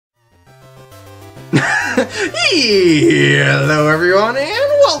Hello everyone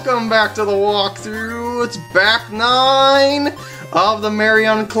and welcome back to the walkthrough. It's back 9 of the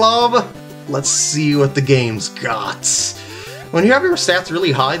Marion Club. Let's see what the game's got. When you have your stats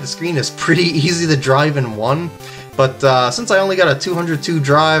really high, the screen is pretty easy to drive in one. But since I only got a 202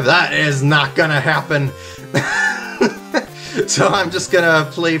 drive, that is not gonna happen. So I'm just gonna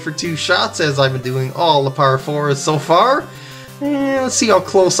play for 2 shots as I've been doing all the par 4s so far. And let's see how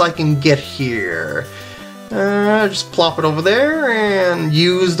close I can get here. Just plop it over there and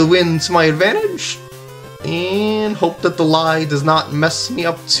use the wind to my advantage. And hope that the lie does not mess me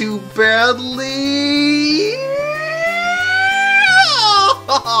up too badly.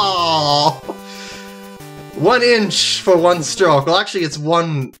 Oh! 1 inch for 1 stroke. Well, actually, it's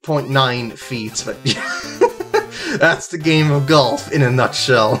 1.9 feet, but that's the game of golf in a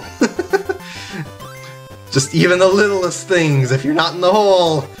nutshell. Just even the littlest things, if you're not in the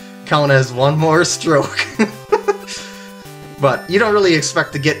hole, count as 1 more stroke. But you don't really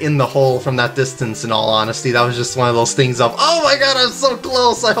expect to get in the hole from that distance, in all honesty. That was just one of those things of, oh my god, I'm so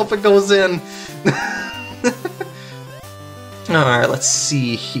close, I hope it goes in. Alright, let's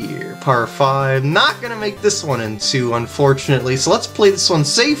see here. Par 5. Not gonna make this one in 2, unfortunately, so let's play this one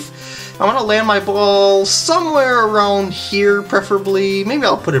safe. I want to land my ball somewhere around here, preferably. Maybe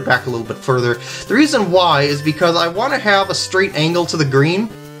I'll put it back a little bit further. The reason why is because I want to have a straight angle to the green,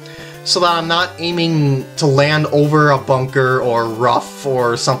 so that I'm not aiming to land over a bunker or rough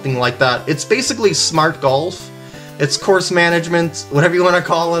or something like that. It's basically smart golf. It's course management, whatever you want to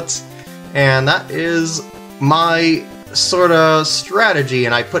call it. And that is my sort of strategy.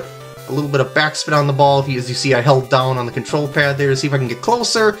 And I put a little bit of backspin on the ball. As you see, I held down on the control pad there to see if I can get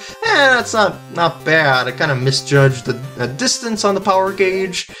closer. That's not bad. I kind of misjudged the distance on the power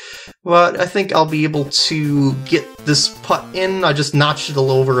gauge. But I think I'll be able to get this putt in. I just notched it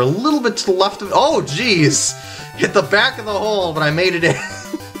over a little bit to the left of it. Oh, jeez! Hit the back of the hole, but I made it in.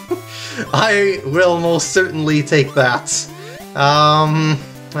 I will most certainly take that. How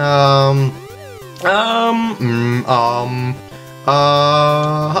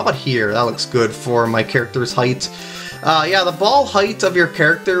about here? That looks good for my character's height. Yeah, the ball height of your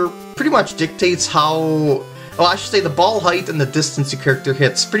character pretty much dictates how... Well, I should say the ball height and the distance your character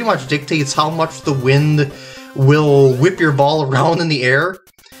hits pretty much dictates how much the wind will whip your ball around in the air.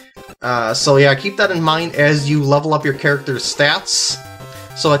 So yeah, keep that in mind as you level up your character's stats,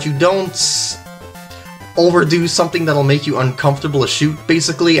 so that you don't overdo something that'll make you uncomfortable to shoot,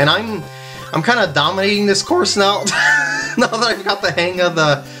 basically. And I'm kind of dominating this course now, now that I've got the hang of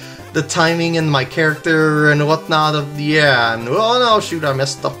the timing and my character and whatnot of, yeah, and oh no, shoot, I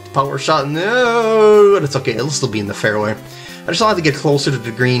messed up the power shot, no, but it's okay, it'll still be in the fairway. I just wanted to get closer to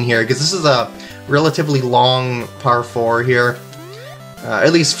the green here, because this is a relatively long par 4 here,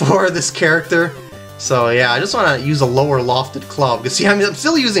 at least for this character. So yeah, I just want to use a lower lofted club, because see, I'm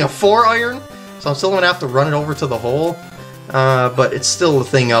still using a 4-iron, so I'm still going to have to run it over to the hole, but it's still the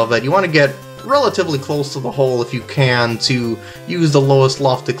thing of it. You want to get relatively close to the hole if you can, to use the lowest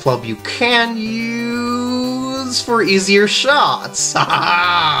lofted club you can use for easier shots.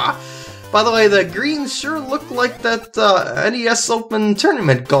 By the way, the greens sure look like that NES Open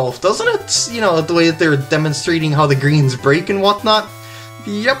Tournament golf, doesn't it? You know, the way that they're demonstrating how the greens break and whatnot.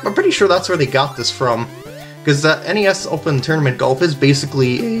 Yep, I'm pretty sure that's where they got this from, because the NES Open Tournament golf is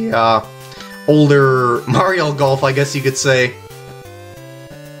basically a older Mario golf, I guess you could say.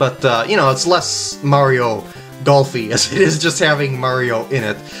 But, you know, it's less Mario golfy as it is just having Mario in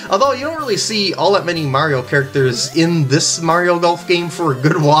it. Although you don't really see all that many Mario characters in this Mario Golf game for a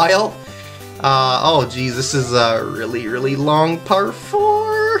good while. Oh geez, this is a really, really long par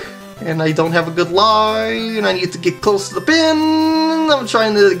 4. And I don't have a good lie, and I need to get close to the pin. I'm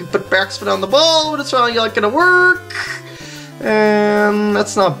trying to put backspin on the ball, but it's really not gonna work. And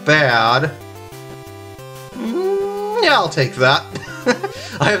that's not bad. Yeah, I'll take that.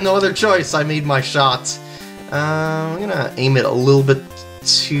 I have no other choice, I made my shot. I'm gonna aim it a little bit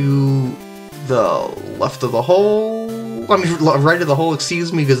to the left of the hole. I mean, right of the hole,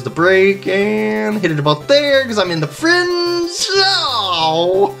 excuse me, because the break, and hit it about there, because I'm in the fringe.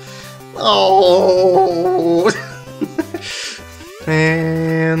 Oh! Oh!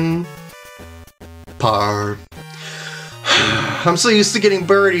 And... par. I'm so used to getting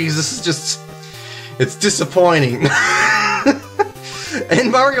birdies, this is just... it's disappointing.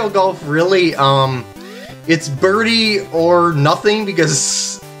 In Mario Golf, really, it's birdie or nothing,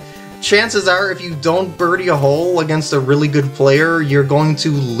 because chances are if you don't birdie a hole against a really good player, you're going to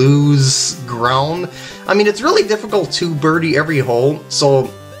lose ground. I mean, it's really difficult to birdie every hole, so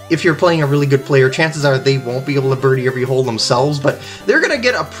if you're playing a really good player, chances are they won't be able to birdie every hole themselves, but they're gonna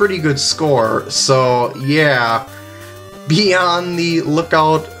get a pretty good score. So yeah, be on the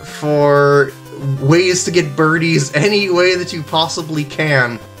lookout for ways to get birdies any way that you possibly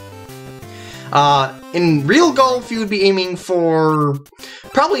can. In real golf, you would be aiming for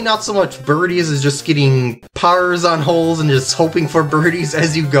probably not so much birdies as just getting pars on holes and just hoping for birdies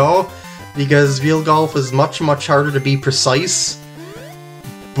as you go, because real golf is much, much harder to be precise.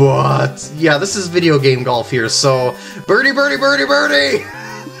 But yeah, this is video game golf here, so birdie, birdie, birdie, birdie!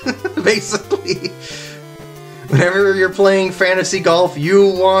 Basically. Whenever you're playing fantasy golf, you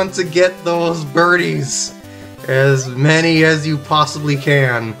want to get those birdies. As many as you possibly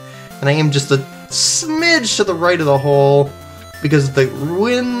can. And I am just a smidge to the right of the hole because of the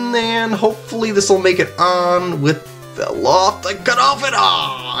wind, and hopefully this will make it on with the loft I cut off it.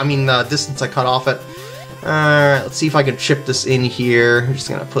 I mean the distance I cut off it. Alright, let's see if I can chip this in here. I'm just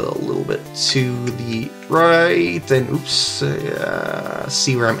gonna put a little bit to the right, and oops,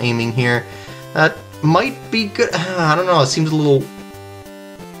 see where I'm aiming here. That might be good. I don't know, it seems a little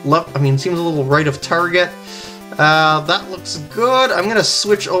left, seems a little right of target. That looks good. I'm gonna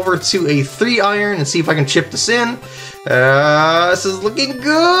switch over to a 3-iron and see if I can chip this in. This is looking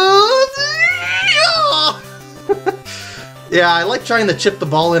good! Yeah, I like trying to chip the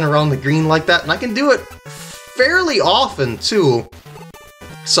ball in around the green like that, and I can do it fairly often, too.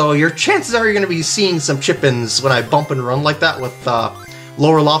 So your chances are you're gonna be seeing some chip-ins when I bump and run like that with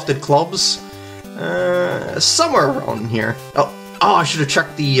lower lofted clubs. Somewhere around here. Oh, I should have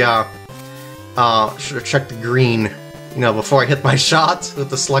checked the green, before I hit my shot with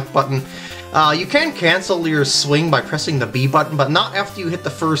the select button. You can cancel your swing by pressing the B button, but not after you hit the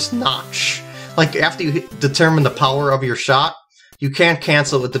first notch. Like, after you determine the power of your shot, you can't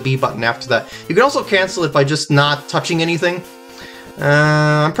cancel it with the B button after that. You can also cancel it by just not touching anything.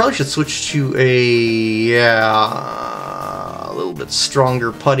 I probably should switch to a little bit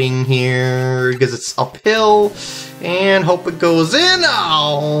stronger putting here, because it's uphill, and hope it goes in.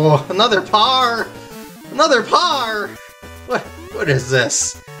 Oh, another par! Another par! What is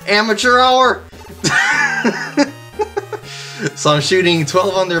this? Amateur hour? So I'm shooting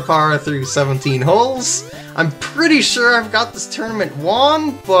 12 under par through 17 holes. I'm pretty sure I've got this tournament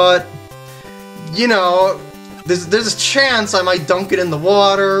won, but, there's a chance I might dunk it in the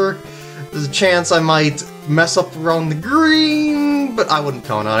water. There's a chance I might mess up around the green, but I wouldn't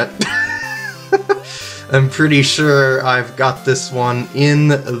count on it. I'm pretty sure I've got this one in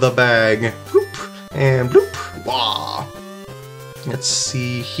the bag. Bloop, and bloop. Wah. Let's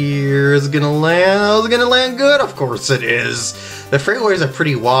see here. Is it gonna land? Is it gonna land good? Of course it is. The fairways are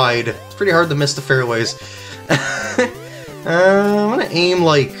pretty wide. It's pretty hard to miss the fairways. I'm gonna aim,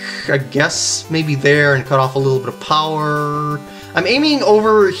 I guess, maybe there and cut off a little bit of power. I'm aiming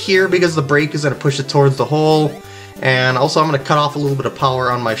over here because the brake is gonna push it towards the hole. And also I'm gonna cut off a little bit of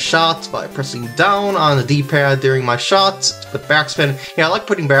power on my shot by pressing down on the D-pad during my shot. Put backspin. Yeah, I like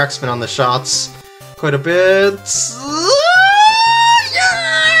putting backspin on the shots quite a bit.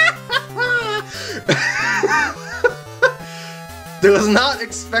 I was not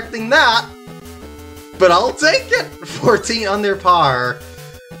expecting that, but I'll take it! 14 under par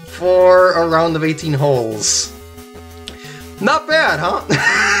for a round of 18 holes. Not bad, huh?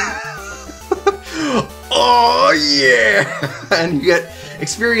 Oh yeah! And you get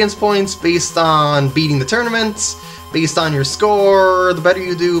experience points based on beating the tournament, based on your score. The better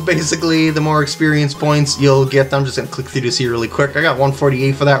you do, basically, the more experience points you'll get. I'm just gonna click through this here really quick. I got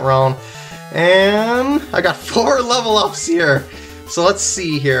 148 for that round, and I got 4 level ups here. So let's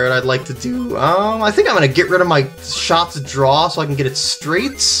see here what I'd like to do. I think I'm gonna get rid of my shots draw so I can get it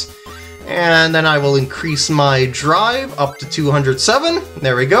straight. And then I will increase my drive up to 207.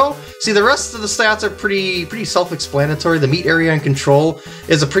 There we go. See, the rest of the stats are pretty self-explanatory. The meat area and control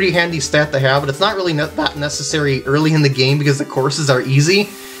is a pretty handy stat to have, but it's not really that necessary early in the game because the courses are easy.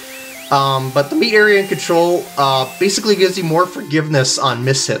 But the meat area and control basically gives you more forgiveness on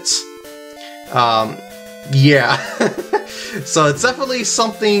mishits. Yeah. So it's definitely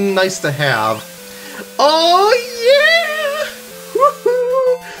something nice to have. Oh yeah!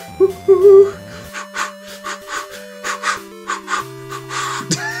 Woohoo!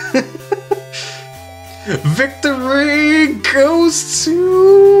 Victory goes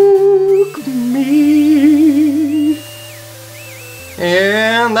to me.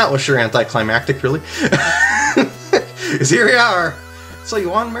 And that was sure anticlimactic, really. Because here we are. So you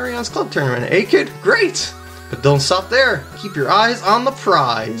won Marion's Club Tournament, eh, kid? Great! But don't stop there. Keep your eyes on the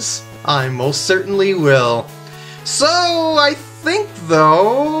prize. I most certainly will. So, I think,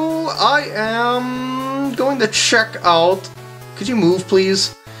 though, I am going to check out... Could you move,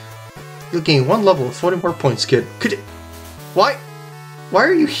 please? You'll gain 1 level with 40 more points, kid. Why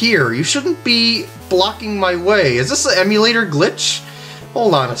are you here? You shouldn't be blocking my way. Is this an emulator glitch?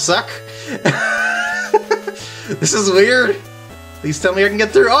 Hold on a sec. This is weird. Please tell me I can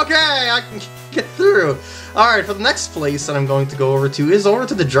get through. Okay, I can get through. Alright, for the next place that I'm going to go over to is over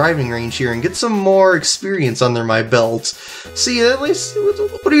to the driving range here and get some more experience under my belt. See, at least,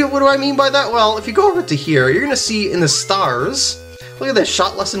 what do I mean by that? Well, if you go over to here, you're going to see in the stars, look at this,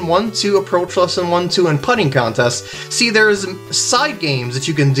 shot lesson 1, 2, approach lesson 1, 2, and putting contest. See, there's side games that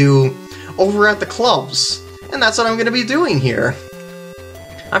you can do over at the clubs, and that's what I'm going to be doing here.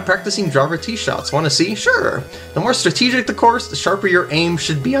 I'm practicing driver tee shots. Want to see? Sure. The more strategic the course, the sharper your aim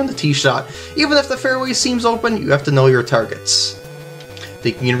should be on the tee shot. Even if the fairway seems open, you have to know your targets.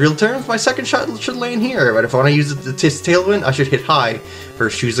 Thinking in real terms, my second shot should lay in here, but if I want to use the tailwind, I should hit high.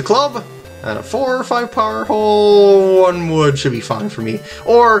 First choose the club, and a 4 or 5 power hole, 1 wood should be fine for me.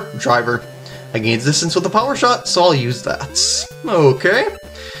 Or driver. I gain distance with the power shot, so I'll use that. Okay.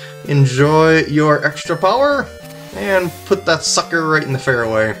 Enjoy your extra power. And put that sucker right in the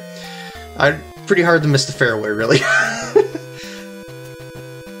fairway. Pretty hard to miss the fairway, really.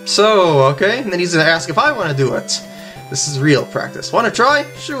 So, okay, and then he's gonna ask if I want to do it. This is real practice. Want to try?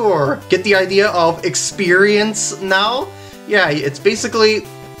 Sure. Get the idea of experience now? Yeah, it's basically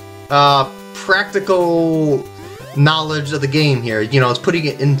practical knowledge of the game here. You know, it's putting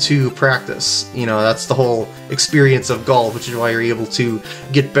it into practice. You know, that's the whole experience of golf, which is why you're able to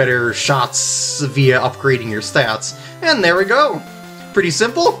get better shots via upgrading your stats. And there we go. Pretty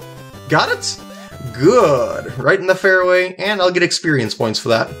simple. Got it? Good. Right in the fairway, and I'll get experience points for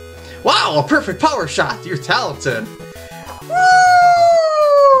that. Wow, a perfect power shot. You're talented. Woo!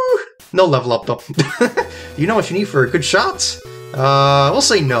 No level up, though. Do you know what you need for a good shot? We'll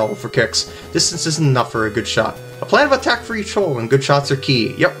say no for kicks. Distance isn't enough for a good shot. A plan of attack for each hole and good shots are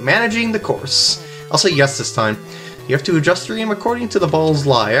key. Yep, managing the course. I'll say yes this time. You have to adjust your aim according to the ball's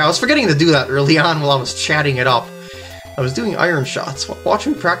lie. I was forgetting to do that early on while I was chatting it up. I was doing iron shots. Watch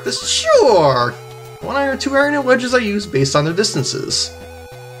me practice? Sure! 1 iron, 2 iron, and wedges I use based on their distances.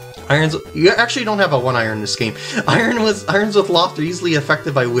 Irons. You actually don't have a 1 iron in this game. Irons with loft are easily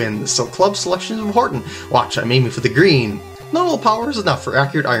affected by wind, so club selection is important. Watch, I'm aiming for the green. Normal power is enough for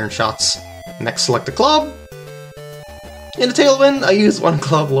accurate iron shots. Next, select a club. In the tailwind, I use 1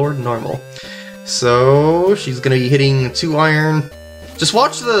 club lower than normal. So, she's going to be hitting 2 iron. Just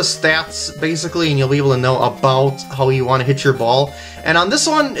watch the stats, basically, and you'll be able to know about how you want to hit your ball. And on this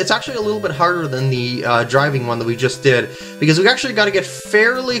one, it's actually a little bit harder than the driving one that we just did, because we actually got to get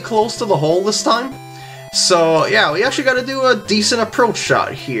fairly close to the hole this time. So, yeah, we actually got to do a decent approach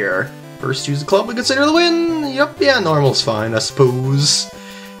shot here. First, use the club and consider the win. Yep, yeah, normal's fine, I suppose.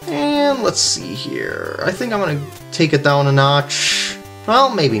 And let's see here. I think I'm gonna take it down a notch.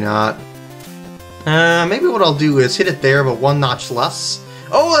 Well, maybe not. Maybe what I'll do is hit it there, but 1 notch less.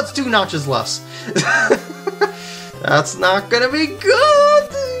 Oh, that's 2 notches less. That's not gonna be good.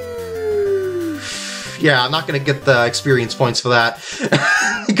 Yeah, I'm not gonna get the experience points for that.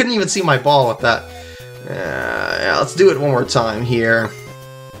 I couldn't even see my ball with that. Yeah, let's do it one more time here.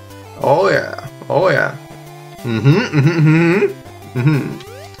 Oh yeah, oh yeah.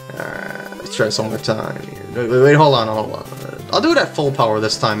 Alright, let's try some more time here. Wait, hold on. I'll do it at full power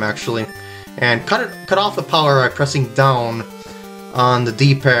this time, actually. And cut off the power by pressing down on the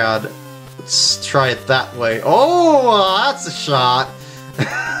D-pad. Let's try it that way. Oh, that's a shot!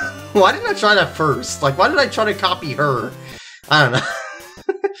 Why didn't I try that first? Like, why did I try to copy her? I don't know.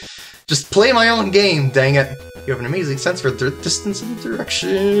 Just play my own game, dang it. You have an amazing sense for distance and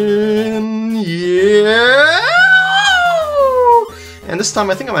direction. Yeah! And this time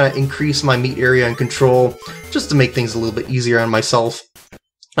I think I'm going to increase my meat area and control just to make things a little bit easier on myself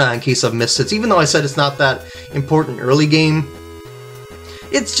in case I've missed hits. Even though I said it's not that important early game,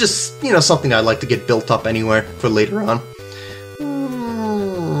 it's just, you know, something I'd like to get built up anyway for later on.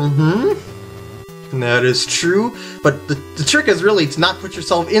 That is true, but the trick is really to not put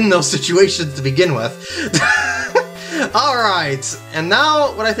yourself in those situations to begin with. Alright, and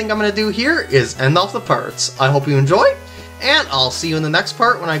now what I think I'm going to do here is end off the parts. I hope you enjoy, and I'll see you in the next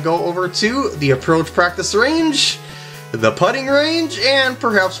part when I go over to the approach practice range, the putting range, and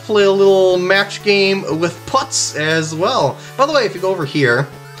perhaps play a little match game with putts as well. By the way, if you go over here,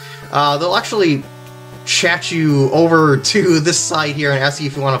 they'll actually chat you over to this side here and ask you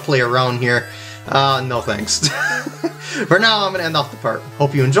if you want to play around here. No thanks. For now, I'm going to end off the part.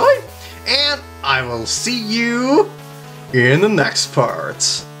 Hope you enjoy, and I will see you in the next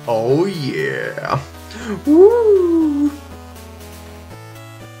part. Oh yeah. Woo!